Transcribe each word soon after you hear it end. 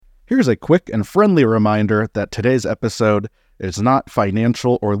Here's a quick and friendly reminder that today's episode is not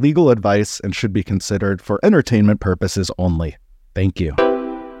financial or legal advice and should be considered for entertainment purposes only. Thank you.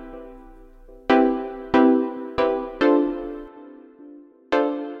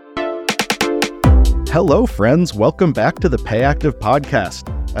 Hello, friends. Welcome back to the Pay Active podcast.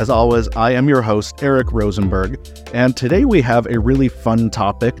 As always, I am your host, Eric Rosenberg, and today we have a really fun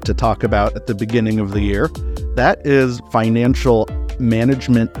topic to talk about at the beginning of the year. That is financial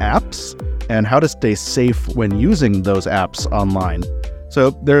management apps and how to stay safe when using those apps online.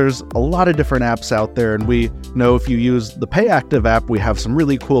 So there's a lot of different apps out there, and we know if you use the Pay Active app, we have some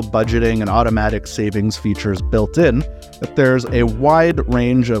really cool budgeting and automatic savings features built in, but there's a wide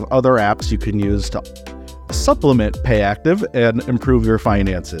range of other apps you can use to supplement Pay Active and improve your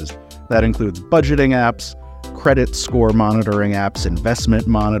finances. That includes budgeting apps, credit score monitoring apps, investment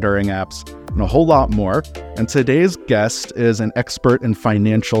monitoring apps, and a whole lot more. And today's guest is an expert in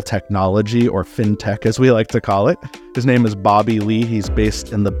financial technology, or fintech as we like to call it. His name is Bobby Lee. He's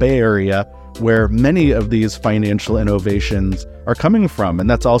based in the Bay Area, where many of these financial innovations are coming from. And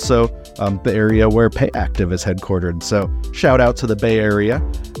that's also the area where Pay Active is headquartered. So shout out to the Bay Area.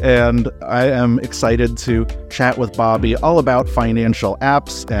 And I am excited to chat with Bobby all about financial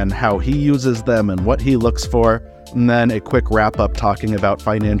apps and how he uses them and what he looks for. And then a quick wrap up talking about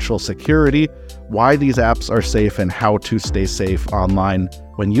financial security, why these apps are safe, and how to stay safe online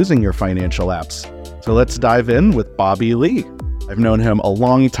when using your financial apps. So let's dive in with Bobby Lee. I've known him a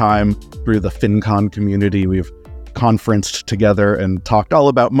long time through the FinCon community. We've conferenced together and talked all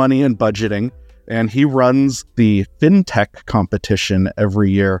about money and budgeting. And he runs the FinTech competition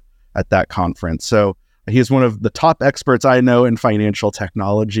every year at that conference. So he's one of the top experts I know in financial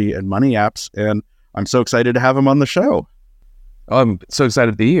technology and money apps. And I'm so excited to have him on the show. Oh, I'm so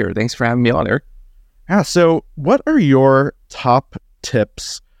excited to be here. Thanks for having me on, Eric. Yeah. So what are your top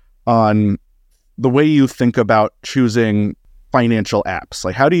tips on the way you think about choosing financial apps?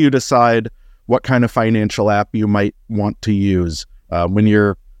 Like, how do you decide what kind of financial app you might want to use when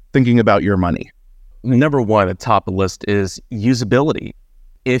you're thinking about your money? Number one at the top of the list is usability.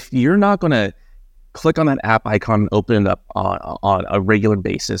 If you're not going to click on that app icon and open it up on a regular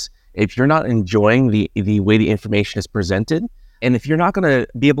basis, if you're not enjoying the way the information is presented, and if you're not going to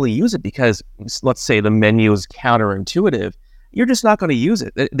be able to use it because, let's say, the menu is counterintuitive, you're just not going to use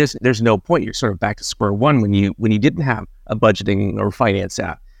it. There's no point. You're sort of back to square one when you didn't have a budgeting or finance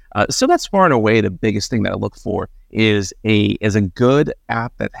app. So that's far and away the biggest thing that I look for is a good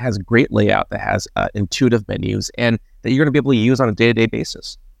app that has great layout, that has intuitive menus, and that you're going to be able to use on a day-to-day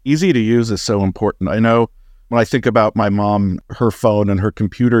basis. Easy to use is so important. I know when I think about my mom, her phone and her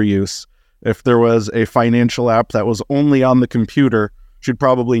computer use, if there was a financial app that was only on the computer, she'd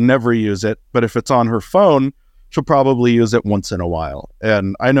probably never use it. But if it's on her phone, she'll probably use it once in a while.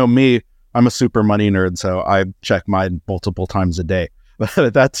 And I know me, I'm a super money nerd, so I check mine multiple times a day.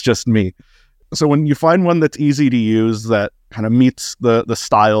 But that's just me. So when you find one that's easy to use, that kind of meets the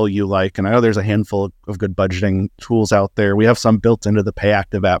style you like, and I know there's a handful of good budgeting tools out there. We have some built into the Pay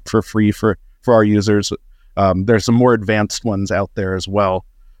Active app for free for our users. There's some more advanced ones out there as well.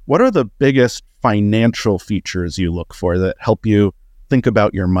 What are the biggest financial features you look for that help you think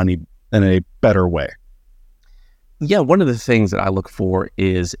about your money in a better way? Yeah, one of the things that I look for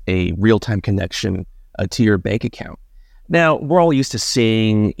is a real-time connection to your bank account. Now, we're all used to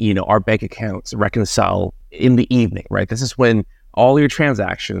seeing, our bank accounts reconcile in the evening, right? This is when all your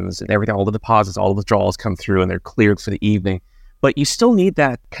transactions and everything, all the deposits, all the withdrawals come through and they're cleared for the evening. But you still need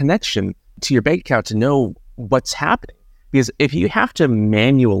that connection to your bank account to know what's happening. Because if you have to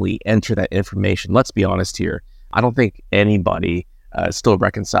manually enter that information, let's be honest here, I don't think anybody still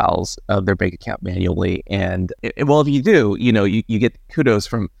reconciles their bank account manually. And well, if you do, you get kudos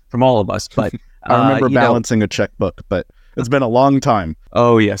from all of us. But I remember balancing a checkbook, but it's been a long time.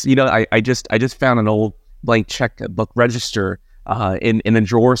 Oh yes, I just found an old blank checkbook register in a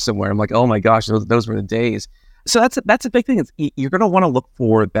drawer somewhere. I'm like, oh my gosh, those were the days. So that's a big thing. You're going to want to look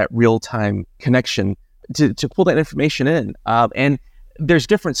for that real time connection to pull that information in. And there's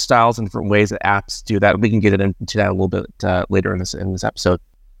different styles and different ways that apps do that. We can get into that a little bit later in this episode.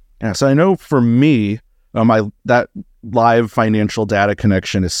 Yeah. So I know for me, that live financial data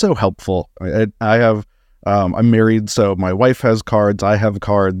connection is so helpful. I'm married, so my wife has cards, I have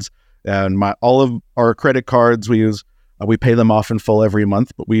cards, and all of our credit cards we pay them off in full every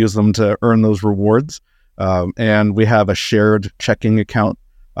month, but we use them to earn those rewards. And we have a shared checking account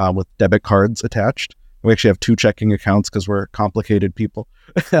with debit cards attached. We actually have two checking accounts because we're complicated people.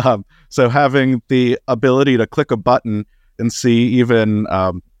 So having the ability to click a button and see even,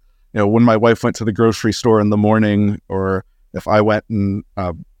 when my wife went to the grocery store in the morning, or if I went and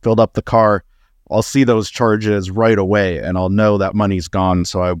filled up the car, I'll see those charges right away and I'll know that money's gone,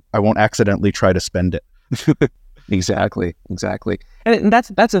 so I won't accidentally try to spend it. Exactly. And that's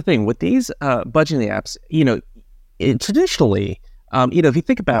the thing with these budgeting apps. Traditionally, if you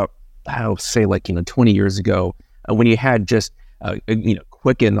think about how, say, 20 years ago, when you had just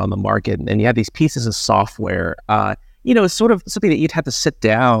Quicken on the market, and you had these pieces of software, it's sort of something that you'd have to sit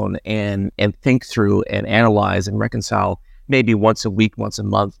down and think through and analyze and reconcile maybe once a week, once a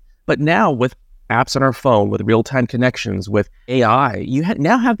month. But now with apps on our phone, with real-time connections, with AI, you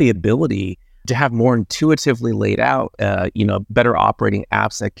now have the ability to have more intuitively laid out, better operating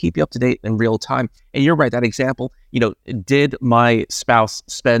apps that keep you up to date in real time. And you're right, that example, did my spouse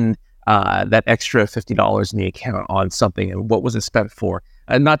spend that extra $50 in the account on something, and what was it spent for?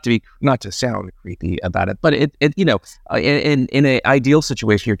 Not to sound creepy about it, but in an ideal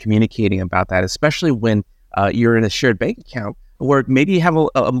situation, you're communicating about that, especially when you're in a shared bank account where maybe you have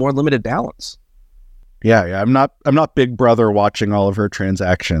a more limited balance. Yeah. I'm not Big Brother watching all of her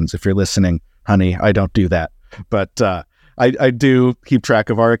transactions. If you're listening, honey, I don't do that. But I do keep track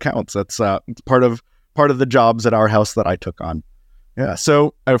of our accounts. That's part of the jobs at our house that I took on. Yeah.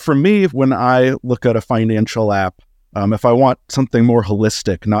 So for me, when I look at a financial app, if I want something more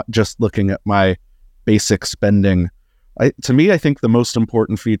holistic, not just looking at my basic spending, I think the most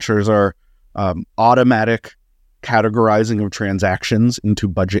important features are automatic categorizing of transactions into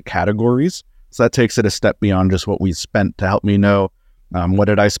budget categories. So that takes it a step beyond just what we spent to help me know what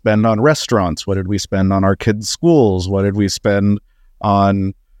did I spend on restaurants, what did we spend on our kids' schools, what did we spend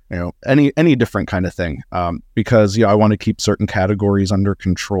on any different kind of thing, because I want to keep certain categories under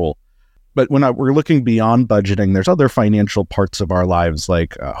control. But when we're looking beyond budgeting, there's other financial parts of our lives,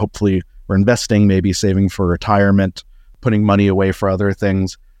 like hopefully we're investing, maybe saving for retirement, putting money away for other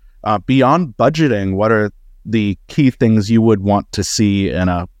things. Beyond budgeting, what are the key things you would want to see in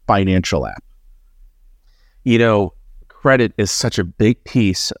a financial app? Credit is such a big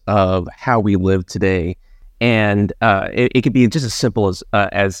piece of how we live today. And it could be just as simple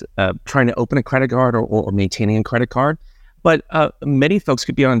as trying to open a credit card or maintaining a credit card. But many folks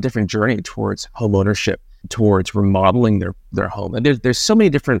could be on a different journey towards home ownership, towards remodeling their home. And there's so many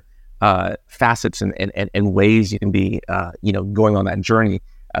different facets and ways you can be going on that journey.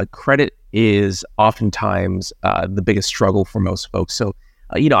 Credit is oftentimes the biggest struggle for most folks. So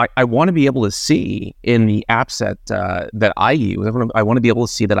I want to be able to see in the apps that I use, I want to be able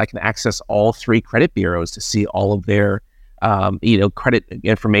to see that I can access all three credit bureaus to see all of their credit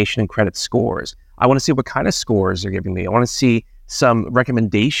information and credit scores. I want to see what kind of scores they're giving me. I want to see some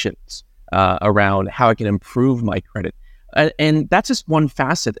recommendations around how I can improve my credit. And that's just one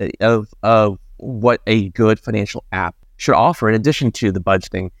facet of what a good financial app should offer, in addition to the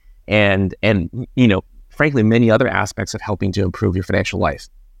budgeting and frankly, many other aspects of helping to improve your financial life.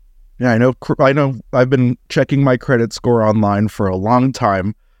 Yeah, I know. I've been checking my credit score online for a long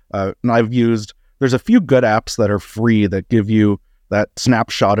time. And there's a few good apps that are free that give you that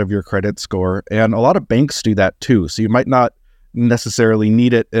snapshot of your credit score. And a lot of banks do that too. So you might not necessarily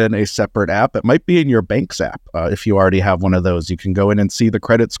need it in a separate app. It might be in your bank's app. If you already have one of those, you can go in and see the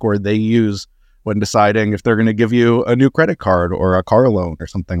credit score they use when deciding if they're going to give you a new credit card or a car loan or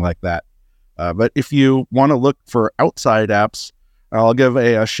something like that. But if you want to look for outside apps, I'll give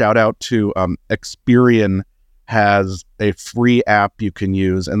a shout out to Experian has a free app you can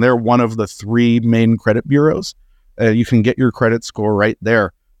use, and they're one of the three main credit bureaus. You can get your credit score right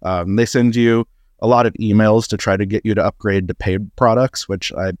there. They send you a lot of emails to try to get you to upgrade to paid products,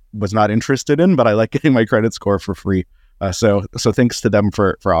 which I was not interested in, but I like getting my credit score for free. So thanks to them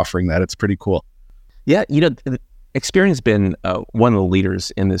for offering that. It's pretty cool. Yeah, Experian's been one of the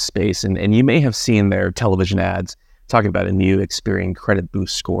leaders in this space, and you may have seen their television ads talking about a new Experian Credit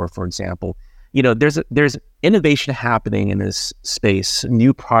Boost score, for example. There's innovation happening in this space,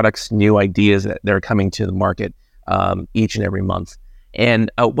 new products, new ideas that are coming to the market each and every month. And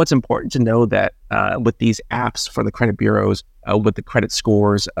what's important to know that with these apps for the credit bureaus, with the credit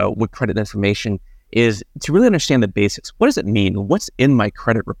scores, with credit information, is to really understand the basics. What does it mean? What's in my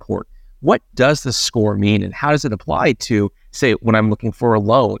credit report? What does the score mean, and how does it apply to, say, when I'm looking for a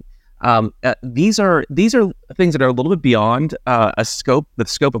loan? These are things that are a little bit beyond the scope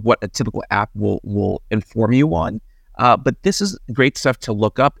of what a typical app will inform you on. But this is great stuff to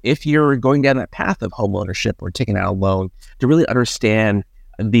look up if you're going down that path of home ownership or taking out a loan, to really understand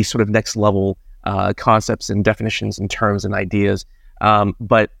these sort of next level concepts and definitions and terms and ideas.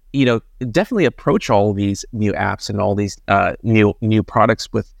 But definitely approach all these new apps and all these new products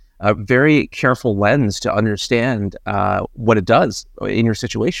with a very careful lens to understand what it does in your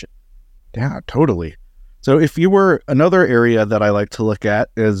situation. Yeah, totally. So if you were, another area that I like to look at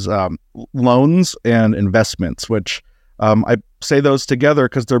is loans and investments, which I say those together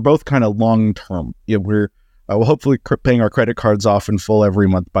because they're both kind of long-term. We're hopefully paying our credit cards off in full every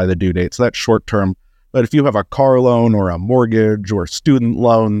month by the due date. So that's short-term. But if you have a car loan or a mortgage or student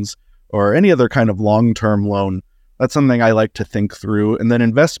loans or any other kind of long-term loan, that's something I like to think through. And then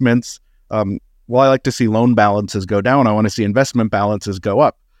investments, while I like to see loan balances go down, I want to see investment balances go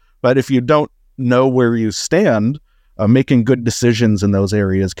up. But if you don't know where you stand, making good decisions in those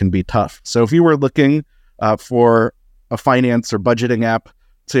areas can be tough. So if you were looking for a finance or budgeting app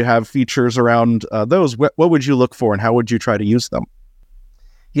to have features around those, what would you look for and how would you try to use them?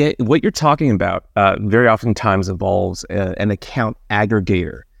 Yeah, what you're talking about very oftentimes involves an account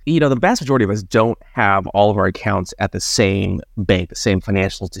aggregator. The vast majority of us don't have all of our accounts at the same bank, the same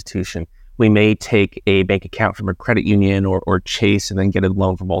financial institution. We may take a bank account from a credit union or Chase and then get a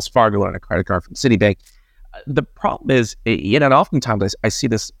loan from Wells Fargo and a credit card from Citibank. The problem is, and oftentimes I see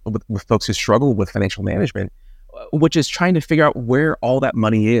this with folks who struggle with financial management, which is trying to figure out where all that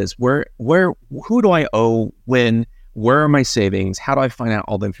money is. Who do I owe when? Where are my savings? How do I find out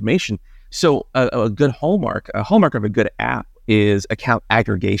all the information? So a good hallmark of a good app is account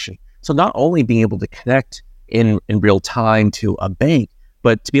aggregation. So not only being able to connect in real time to a bank,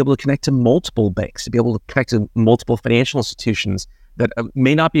 but to be able to connect to multiple banks, to be able to connect to multiple financial institutions that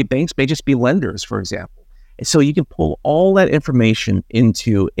may not be banks, may just be lenders, for example. And so you can pull all that information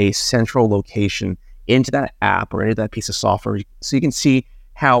into a central location, into that app or into that piece of software, so you can see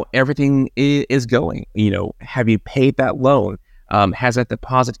how everything is going. Have you paid that loan? Has that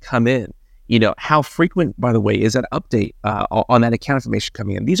deposit come in? How frequent, by the way, is that update on that account information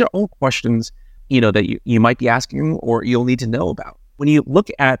coming in? These are all questions, that you might be asking or you'll need to know about. When you look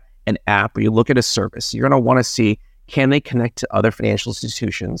at an app or you look at a service, you're going to want to see, can they connect to other financial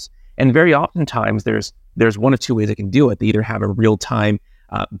institutions? And very oftentimes there's one of two ways they can do it. They either have a real-time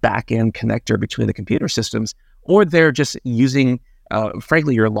back-end connector between the computer systems, or they're just using,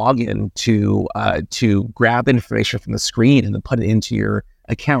 frankly, your login to grab information from the screen and then put it into your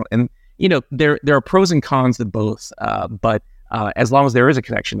account. And there are pros and cons to both, but as long as there is a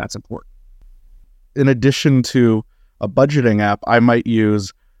connection, that's important. In addition to a budgeting app, I might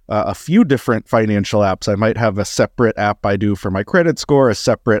use a few different financial apps. I might have a separate app I do for my credit score, a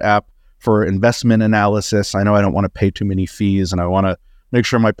separate app for investment analysis. I know I don't want to pay too many fees and I want to make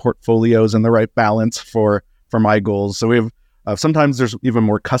sure my portfolio is in the right balance for my goals. So we have, sometimes there's even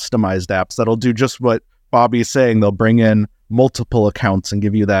more customized apps that'll do just what Bobby's saying. They'll bring in multiple accounts and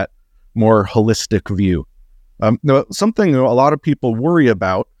give you that more holistic view. Something a lot of people worry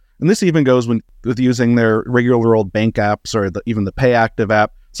about, and this even goes with using their regular old bank apps or even the PayActive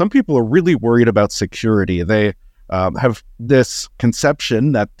app. Some people are really worried about security. They have this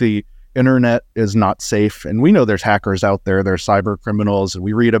conception that the internet is not safe. And we know there's hackers out there, there's cyber criminals, and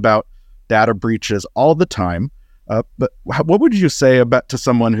we read about data breaches all the time. But what would you say to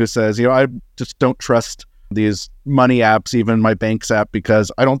someone who says, I just don't trust these money apps, even my bank's app,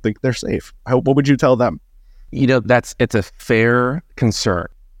 because I don't think they're safe? What would you tell them? It's a fair concern.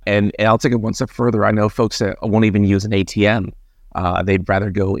 And I'll take it one step further. I know folks that won't even use an ATM. They'd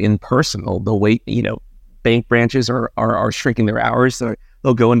rather go in person. They'll wait. Bank branches are shrinking their hours. So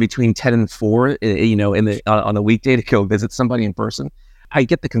they'll go in between 10 and 4, on a weekday to go visit somebody in person. I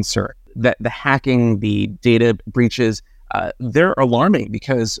get the concern that the hacking, the data breaches, they're alarming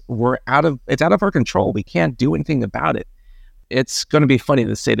because it's out of our control. We can't do anything about it. It's going to be funny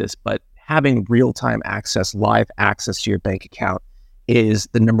to say this, but having real-time access, live access to your bank account is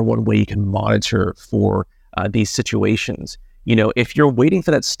the number one way you can monitor for these situations. If you're waiting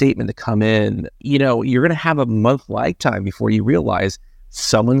for that statement to come in, you're going to have a month lag time before you realize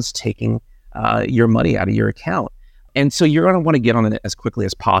someone's taking your money out of your account. And so you're going to want to get on it as quickly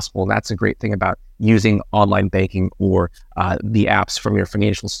as possible. And that's a great thing about using online banking or the apps from your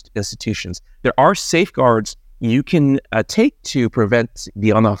financial institutions. There are safeguards you can take to prevent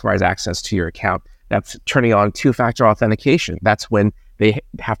the unauthorized access to your account. That's turning on two-factor authentication. That's when they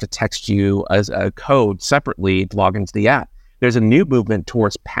have to text you as a code separately to log into the app. There's a new movement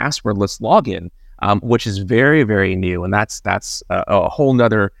towards passwordless login, which is very, very new. And that's a whole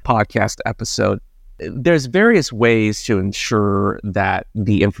nother podcast episode. There's various ways to ensure that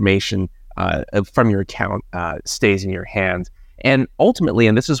the information from your account stays in your hands. And ultimately,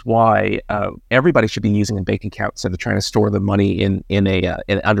 and this is why everybody should be using a bank account instead of trying to store the money in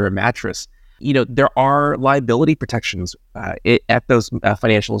under a mattress. There are liability protections at those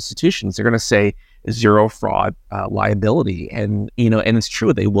financial institutions. They're going to say zero fraud liability, and it's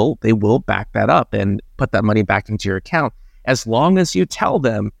true. They will back that up and put that money back into your account as long as you tell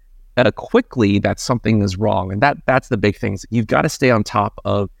them quickly that something is wrong. And that's the big thing. You've got to stay on top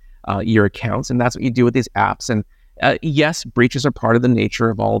of your accounts, and that's what you do with these apps. And yes, breaches are part of the nature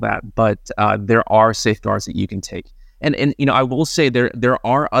of all that, but there are safeguards that you can take. And I will say there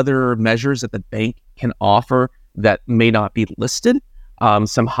are other measures that the bank can offer that may not be listed.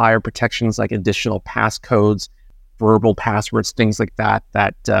 Some higher protections like additional passcodes, verbal passwords, things like that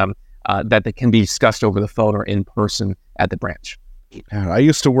that can be discussed over the phone or in person at the branch. I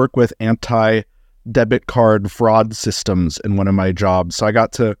used to work with anti-debit card fraud systems in one of my jobs. So I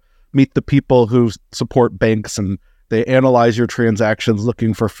got to meet the people who support banks, and they analyze your transactions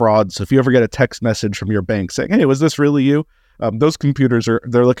looking for fraud. So if you ever get a text message from your bank saying, hey, was this really you? Those computers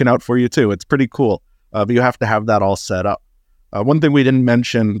they're looking out for you too. It's pretty cool. But you have to have that all set up. One thing we didn't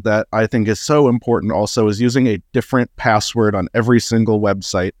mention that I think is so important also is using a different password on every single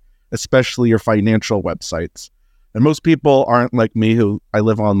website, especially your financial websites. And most people aren't like me, who I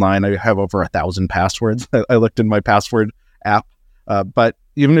live online. I have over 1,000 passwords. I looked in my password app. But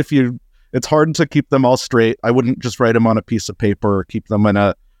even if it's hard to keep them all straight. I wouldn't just write them on a piece of paper or keep them in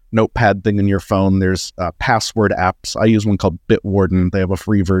a notepad thing in your phone. There's password apps. I use one called Bitwarden. They have a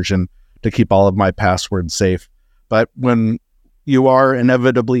free version to keep all of my passwords safe. But when you are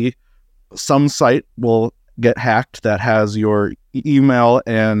inevitably, some site will get hacked that has your email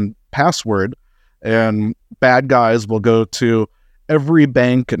and password, and bad guys will go to every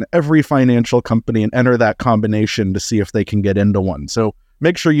bank and every financial company and enter that combination to see if they can get into one. So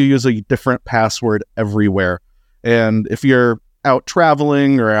make sure you use a different password everywhere. And if you're out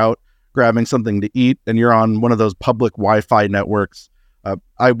traveling or out grabbing something to eat and you're on one of those public Wi-Fi networks,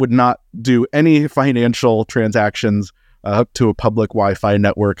 I would not do any financial transactions up to a public Wi-Fi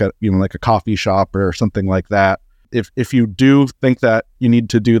network at like a coffee shop or something like that. If you do think that you need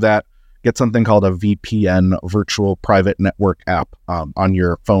to do that, get something called a VPN, virtual private network app, on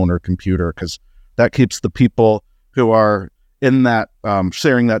your phone or computer, because that keeps the people who are in that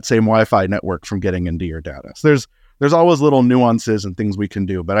sharing that same Wi-Fi network from getting into your data. So there's always little nuances and things we can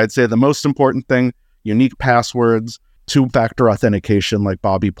do, but I'd say the most important thing: unique passwords, two-factor authentication, like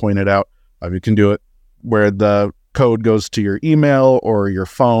Bobby pointed out. You can do it where the code goes to your email or your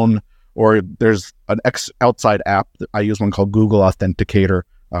phone, or there's an outside app. I use one called Google Authenticator.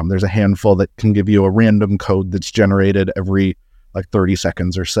 There's a handful that can give you a random code that's generated every 30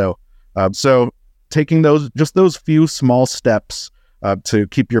 seconds or so. So taking those few small steps to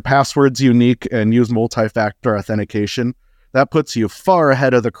keep your passwords unique and use multi-factor authentication, that puts you far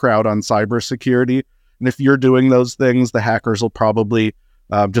ahead of the crowd on cybersecurity. And if you're doing those things, the hackers will probably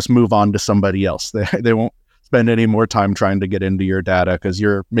just move on to somebody else. They won't spend any more time trying to get into your data because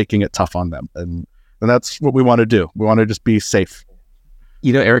you're making it tough on them. And that's what we want to do. We want to just be safe.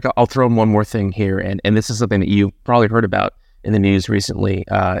 Eric, I'll throw in one more thing here, and this is something that you probably heard about in the news recently.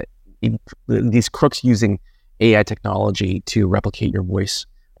 These crooks using AI technology to replicate your voice,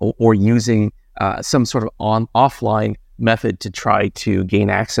 or using some sort of offline method to try to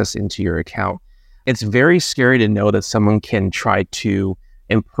gain access into your account. It's very scary to know that someone can try to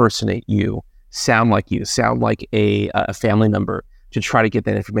impersonate you, sound like a family member, to try to get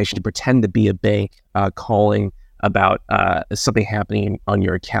that information, to pretend to be a bank calling about something happening on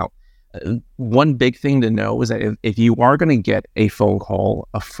your account. One big thing to know is that if you are going to get a phone call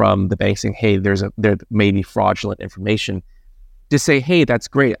from the bank saying, hey, there may be fraudulent information, just say, hey, that's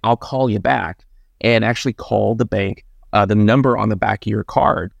great, I'll call you back, and actually call the bank, the number on the back of your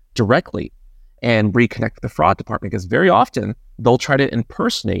card directly, and reconnect with the fraud department, because very often they'll try to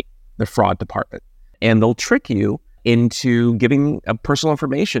impersonate the fraud department, and they'll trick you into giving personal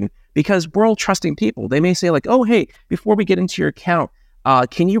information, because we're all trusting people. They may say oh, hey, before we get into your account,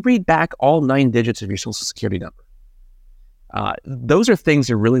 can you read back all 9 digits of your social security number? Those are things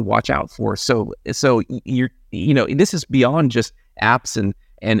to really watch out for. So this is beyond just apps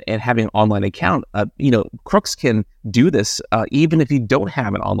and having an online account. Crooks can do this even if you don't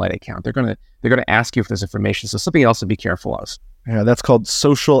have an online account. They're gonna ask you for this information. So something else to be careful of. Yeah, that's called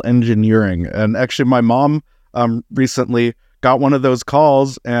social engineering. And actually, my mom recently got one of those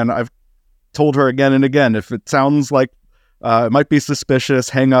calls, and I've told her again and again, if it sounds like it might be suspicious,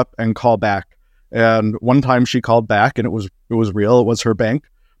 hang up and call back. And one time she called back and it was real. It was her bank.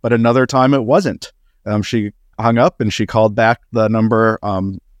 But another time it wasn't. She hung up and she called back the number,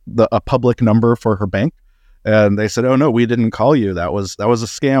 a public number for her bank. And they said, oh no, we didn't call you. That was a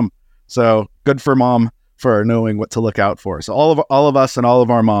scam. So good for mom for knowing what to look out for. So all of us and all of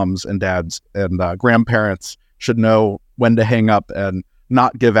our moms and dads and grandparents should know when to hang up and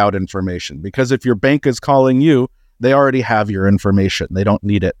not give out information. Because if your bank is calling you, they already have your information. They don't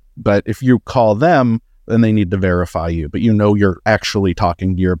need it. But if you call them, then they need to verify you, but you know you're actually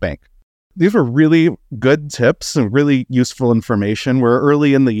talking to your bank. These are really good tips and really useful information. We're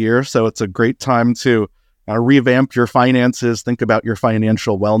early in the year, so it's a great time to revamp your finances, think about your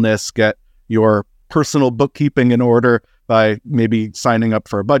financial wellness, get your personal bookkeeping in order by maybe signing up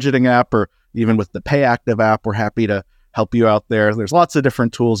for a budgeting app, or even with the PayActive app, we're happy to help you out there. There's lots of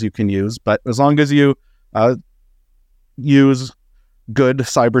different tools you can use, but as long as you use good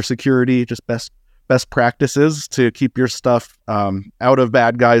cybersecurity, just best practices to keep your stuff out of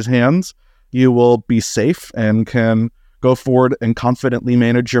bad guys' hands, you will be safe and can go forward and confidently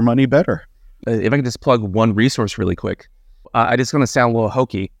manage your money better. If I could just plug one resource really quick, I just want to sound a little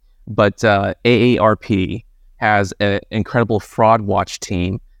hokey, but AARP has an incredible fraud watch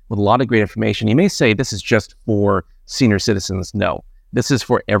team with a lot of great information. You may say this is just for senior citizens. No, this is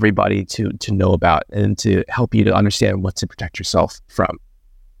for everybody to know about and to help you to understand what to protect yourself from.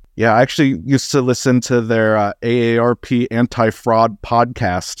 Yeah, I actually used to listen to their AARP anti-fraud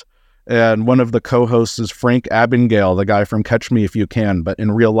podcast. And one of the co-hosts is Frank Abagnale, the guy from Catch Me If You Can, but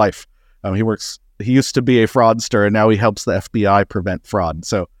in real life. He used to be a fraudster, and now he helps the FBI prevent fraud.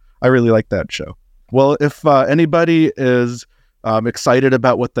 So I really like that show. Well, if anybody is excited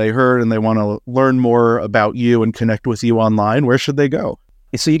about what they heard and they want to learn more about you and connect with you online, where should they go?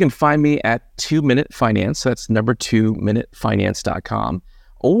 So you can find me at 2 Minute Finance. So that's number 2minutefinance.com.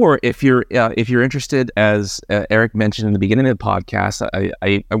 Or if you're interested, as Eric mentioned in the beginning of the podcast,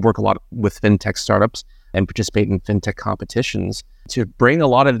 I work a lot with fintech startups and participate in fintech competitions to bring a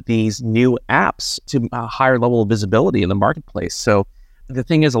lot of these new apps to a higher level of visibility in the marketplace. So the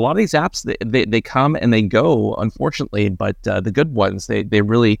thing is, a lot of these apps, they come and they go, unfortunately, but the good ones, they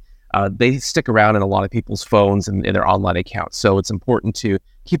really stick around in a lot of people's phones and in their online accounts. So it's important to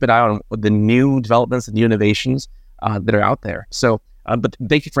keep an eye on the new developments and new innovations that are out there. So. But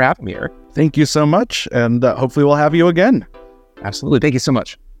thank you for having me, Eric. Thank you so much, and hopefully we'll have you again. Absolutely. Thank you so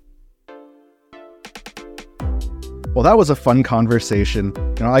much. Well, that was a fun conversation.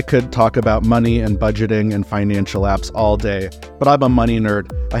 I could talk about money and budgeting and financial apps all day, but I'm a money nerd.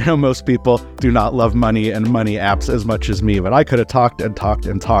 I know most people do not love money and money apps as much as me, but I could have talked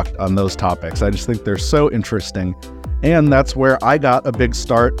on those topics. I just think they're so interesting. And that's where I got a big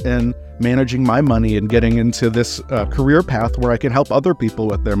start in managing my money and getting into this career path where I can help other people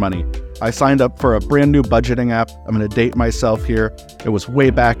with their money. I signed up for a brand new budgeting app. I'm going to date myself here. It was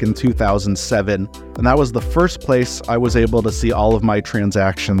way back in 2007. And that was the first place I was able to see all of my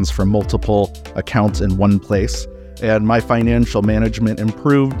transactions from multiple accounts in one place. And my financial management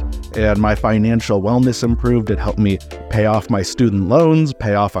improved and my financial wellness improved. It helped me pay off my student loans,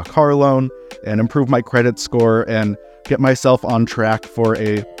 pay off a car loan, and improve my credit score and get myself on track for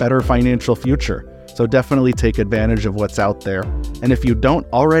a better financial future. So definitely take advantage of what's out there. And if you don't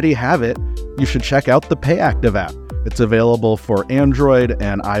already have it, you should check out the PayActive app. It's available for Android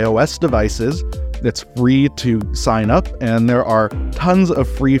and iOS devices. It's free to sign up, and there are tons of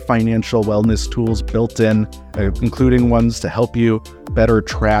free financial wellness tools built in, including ones to help you better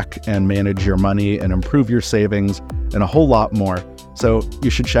track and manage your money and improve your savings and a whole lot more. So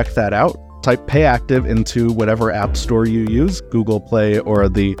you should check that out. Type PayActive into whatever app store you use, Google Play or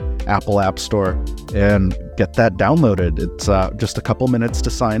the Apple App Store, and get that downloaded. It's just a couple minutes to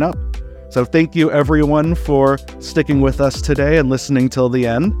sign up. So thank you everyone for sticking with us today and listening till the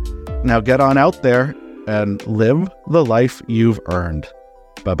end. Now get on out there and live the life you've earned.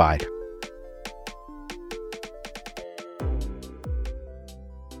 Bye-bye.